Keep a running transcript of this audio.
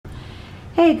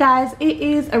Hey guys, it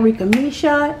is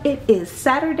Arickamisha. It is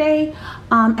Saturday,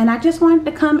 and I just wanted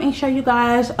to come and show you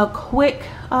guys a quick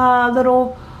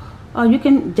little, you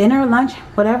can dinner, lunch,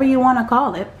 whatever you want to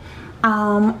call it.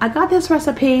 I got this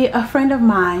recipe. A friend of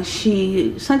mine,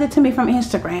 she sent it to me from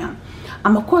Instagram.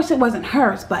 Of course it wasn't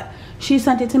hers, but she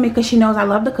sent it to me because she knows I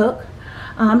love to cook.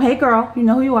 Hey girl, you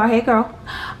know who you are. Hey girl.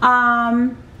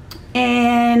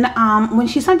 When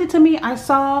she sent it to me, I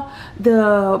saw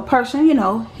the person, you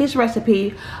know, his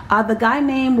recipe. The guy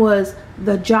name was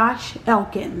the Josh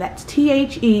Elkin. That's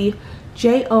TheJoshElkin.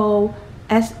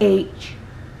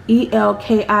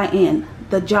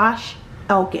 The Josh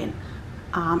Elkin.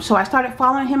 So I started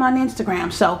following him on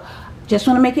Instagram. So just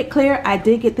want to make it clear, I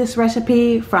did get this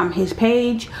recipe from his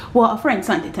page. Well, a friend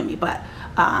sent it to me, but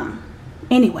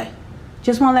anyway.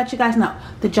 Just want to let you guys know,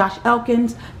 the Josh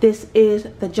Elkins, this is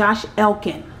the Josh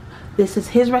Elkin. This is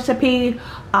his recipe.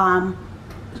 I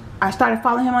started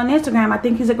following him on Instagram. I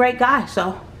think he's a great guy.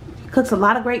 So he cooks a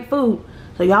lot of great food.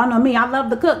 So y'all know me, I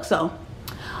love to cook. So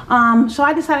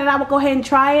I decided I would go ahead and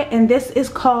try it. And this is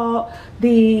called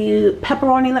the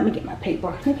pepperoni. Let me get my paper.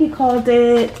 I think he called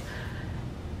it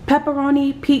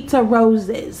pepperoni pizza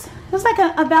roses. It's like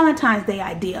a Valentine's Day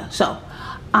idea. So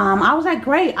I was like,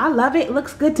 great, I love it. It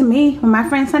looks good to me. When my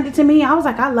friend sent it to me, I was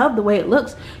like, I love the way it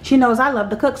looks. She knows I love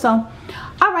to cook. So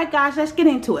alright guys, let's get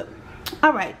into it.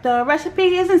 Alright, the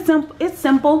recipe isn't simple. It's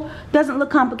simple, doesn't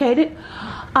look complicated.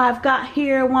 I've got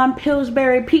here one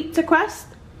Pillsbury pizza crust.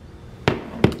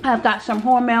 I've got some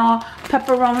Hormel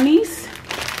pepperonis,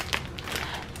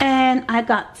 and I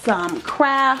got some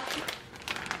Kraft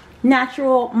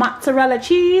natural mozzarella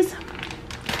cheese,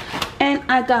 and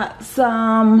I got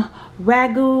some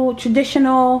Ragu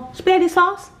traditional spaghetti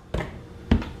sauce,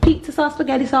 pizza sauce,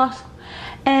 spaghetti sauce,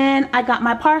 and I got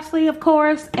my parsley, of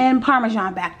course, and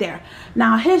Parmesan back there.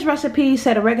 Now his recipe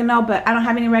said oregano, but I don't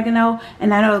have any oregano,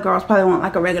 and I know the girls probably won't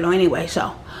like oregano anyway.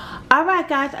 So alright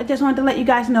guys, I just wanted to let you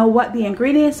guys know what the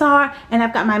ingredients are. And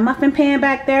I've got my muffin pan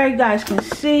back there, you guys can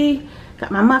see. Got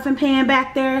my muffin pan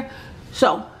back there.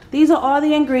 So these are all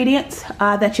the ingredients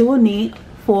that you will need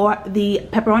for the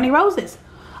pepperoni roses.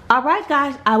 Alright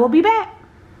guys, I will be back.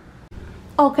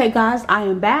 Okay guys, I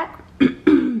am back.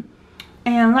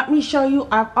 And let me show you,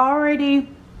 I've already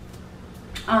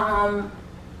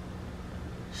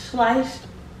sliced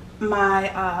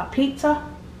my pizza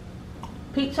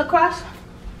crust.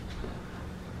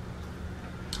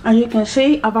 As you can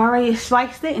see, I've already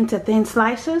sliced it into thin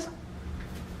slices.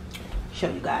 Show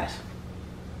you guys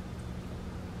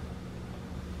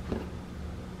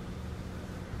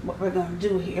what we're gonna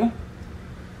do here.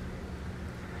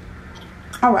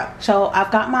 Alright, so I've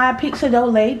got my pizza dough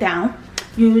laid down.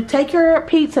 You take your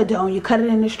pizza dough and you cut it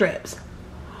into strips.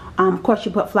 Of course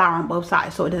you put flour on both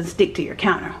sides so it doesn't stick to your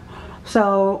counter.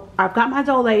 So I've got my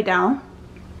dough laid down.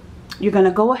 You're going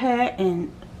to go ahead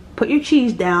and put your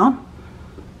cheese down.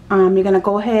 You're going to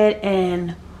go ahead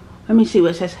and, let me see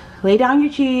what it says. Lay down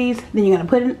your cheese, then you're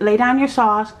going to lay down your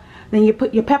sauce, then you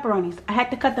put your pepperonis. I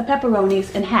had to cut the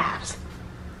pepperonis in halves.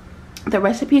 The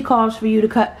recipe calls for you to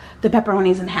cut the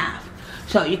pepperonis in half.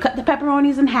 So you cut the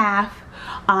pepperonis in half,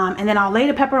 and then I'll lay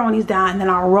the pepperonis down, and then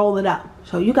I'll roll it up.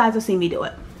 So you guys will see me do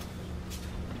it.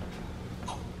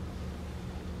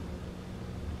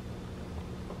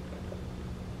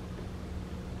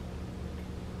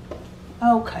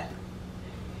 Okay,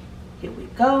 here we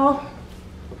go.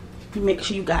 Make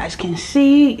sure you guys can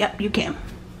see. Yep, you can.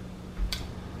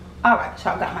 Alright,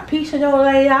 so I've got my pizza dough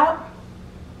laid out.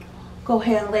 Go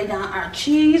ahead and lay down our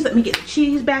cheese. Let me get the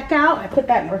cheese back out. I put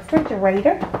that in the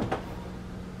refrigerator.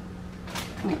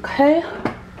 Okay.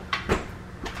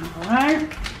 Alright.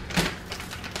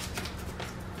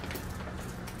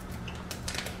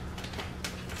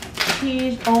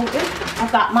 Cheese open.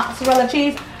 I've got mozzarella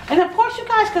cheese. And of course you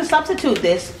guys can substitute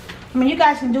this. I mean, you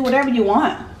guys can do whatever you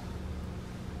want.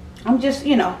 I'm just,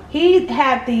 you know, he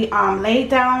had the laid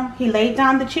down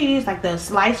the cheese, like the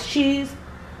sliced cheese.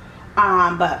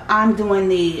 But I'm doing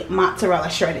the mozzarella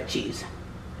shredded cheese.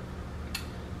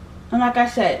 And like I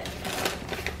said,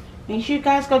 make sure you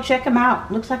guys go check him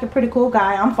out. Looks like a pretty cool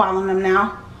guy. I'm following him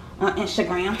now on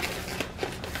Instagram.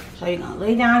 So you're going to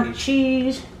lay down your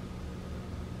cheese.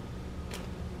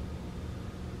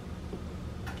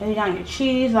 Lay down your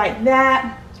cheese like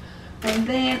that. And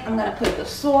then I'm going to put the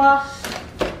sauce.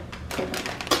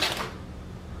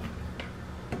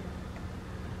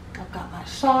 I've got my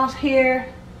sauce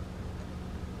here.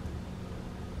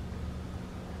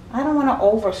 I don't want to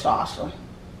over sauce them.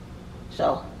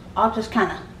 So I'll just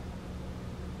kind of,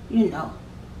 you know,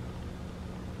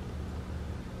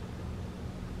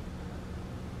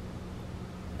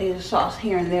 lay the sauce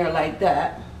here and there like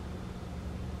that.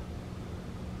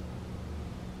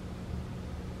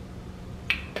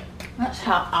 That's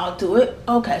how I'll do it.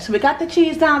 Okay, so we got the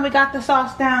cheese down, we got the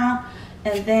sauce down,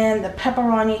 and then the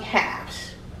pepperoni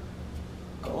halves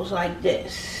goes like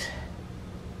this.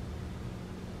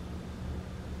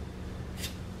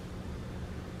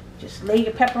 Just lay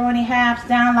your pepperoni halves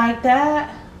down like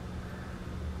that.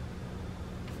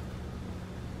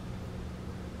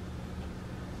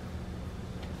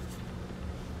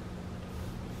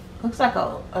 Looks like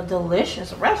a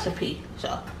delicious recipe,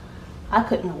 so I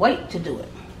couldn't wait to do it.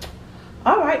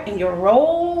 All right, and you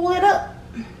roll it up.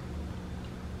 A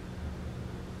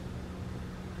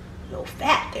little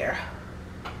fat there.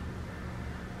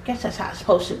 Guess that's how it's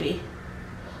supposed to be.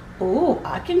 Ooh,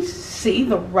 I can see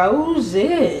the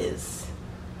roses.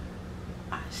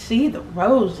 I see the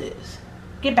roses.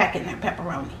 Get back in there,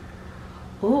 pepperoni.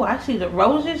 Ooh, I see the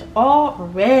roses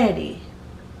already.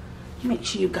 Make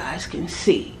sure you guys can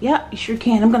see. Yep, you sure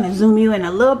can. I'm gonna zoom you in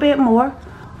a little bit more.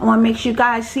 I wanna make sure you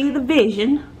guys see the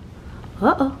vision.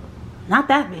 Uh-oh, not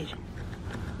that vision.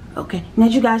 Okay, and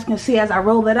as you guys can see as I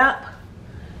roll it up,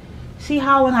 see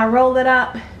how when I roll it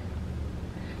up,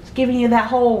 it's giving you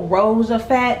that whole rose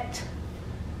effect.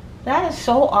 That is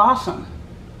so awesome.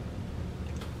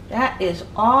 That is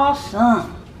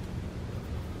awesome.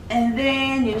 And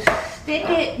then you stick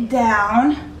it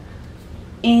down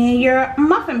in your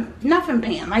muffin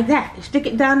pan like that. You stick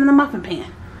it down in the muffin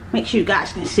pan. Make sure you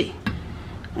guys can see.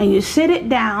 And you sit it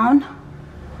down.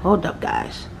 Hold up,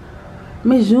 guys. Let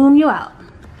me zoom you out.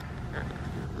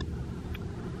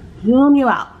 Zoom you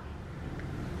out.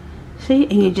 See?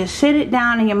 And you just sit it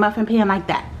down in your muffin pan like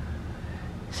that.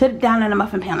 Sit it down in the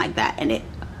muffin pan like that, and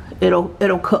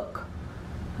it'll cook.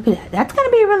 Look at that. That's gonna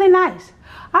be really nice.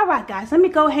 All right, guys. Let me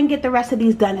go ahead and get the rest of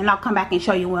these done, and I'll come back and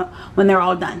show you when they're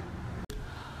all done.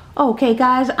 Okay,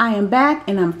 guys. I am back,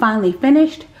 and I'm finally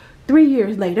finished. 3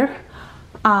 years later.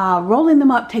 Rolling them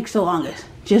up takes the longest.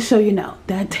 Just so you know,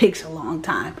 that takes a long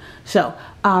time. So,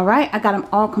 all right, I got them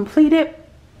all completed.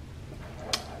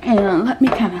 And let me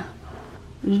kind of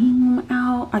zoom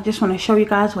out. I just want to show you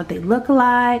guys what they look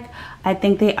like. I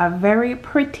think they are very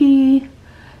pretty.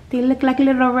 They look like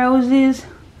little roses.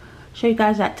 Show you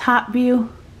guys that top view.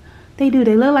 They do.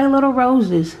 They look like little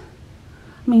roses.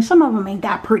 I mean, some of them ain't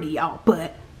that pretty, y'all,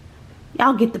 but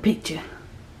y'all get the picture.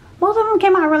 Most of them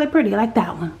came out really pretty, like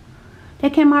that one.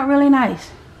 They came out really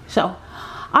nice. So,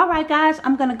 alright guys,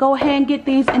 I'm going to go ahead and get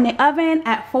these in the oven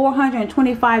at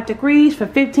 425 degrees for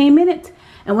 15 minutes.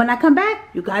 And when I come back,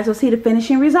 you guys will see the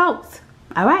finishing results.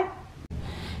 Alright?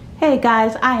 Hey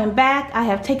guys, I am back. I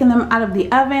have taken them out of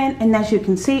the oven. And as you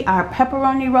can see, our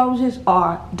pepperoni roses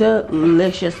are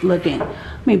delicious looking.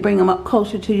 Let me bring them up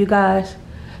closer to you guys.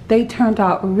 They turned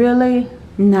out really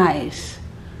nice.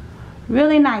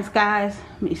 Really nice, guys.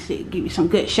 Let me see, give you some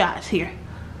good shots here.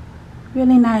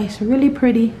 Really nice, really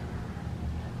pretty.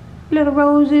 Little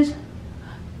roses.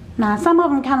 Now some of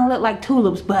them kind of look like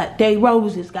tulips, but they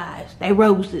roses, guys. They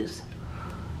roses.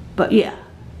 But yeah,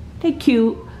 they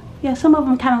cute. Yeah, some of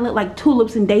them kind of look like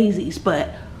tulips and daisies, but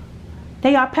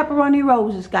they are pepperoni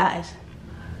roses, guys.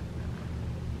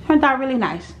 Turned out really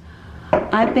nice.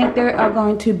 I think they are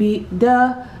going to be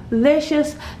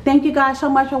delicious. Thank you guys so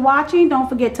much for watching. Don't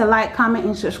forget to like, comment,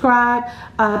 and subscribe.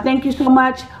 Thank you so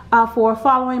much for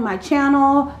following my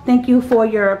channel. Thank you for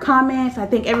your comments. I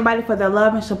thank everybody for their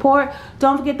love and support.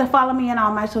 Don't forget to follow me on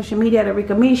all my social media at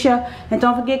Arickamisha. And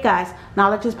don't forget, guys,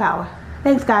 knowledge is power.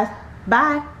 Thanks, guys.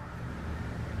 Bye.